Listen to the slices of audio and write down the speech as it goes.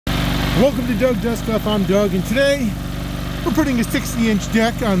Welcome to Doug Does Stuff. I'm Doug, and today we're putting a 60-inch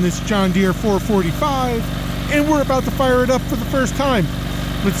deck on this John Deere 445, and we're about to fire it up for the first time.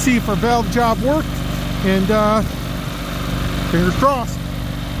 Let's see if our valve job worked, and fingers crossed.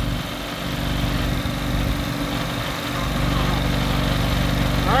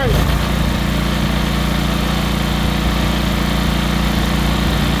 All right.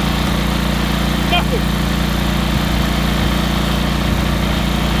 Nothing.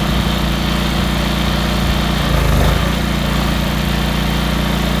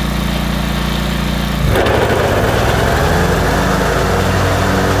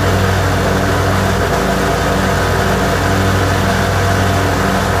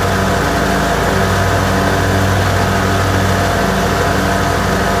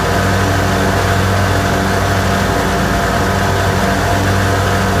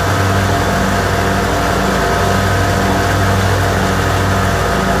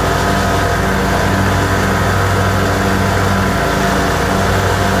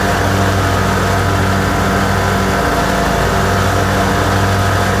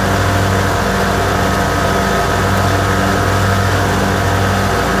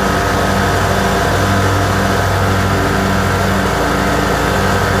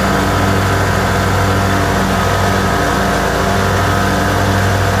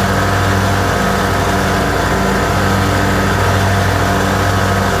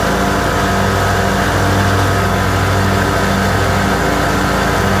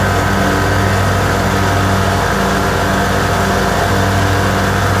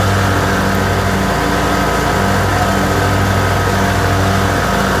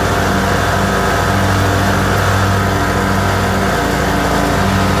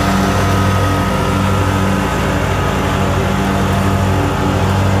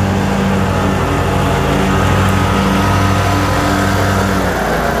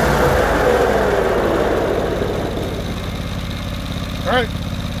 All right.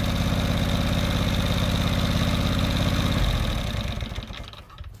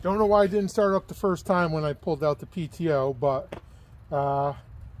 Don't know why I didn't start up the first time when I pulled out the PTO, but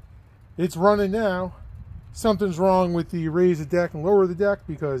it's running now. Something's wrong with the raise the deck and lower the deck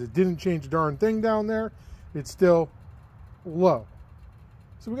because it didn't change a darn thing down there. It's still low.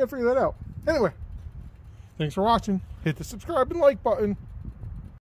 So we got to figure that out. Anyway, thanks for watching. Hit the subscribe and like button.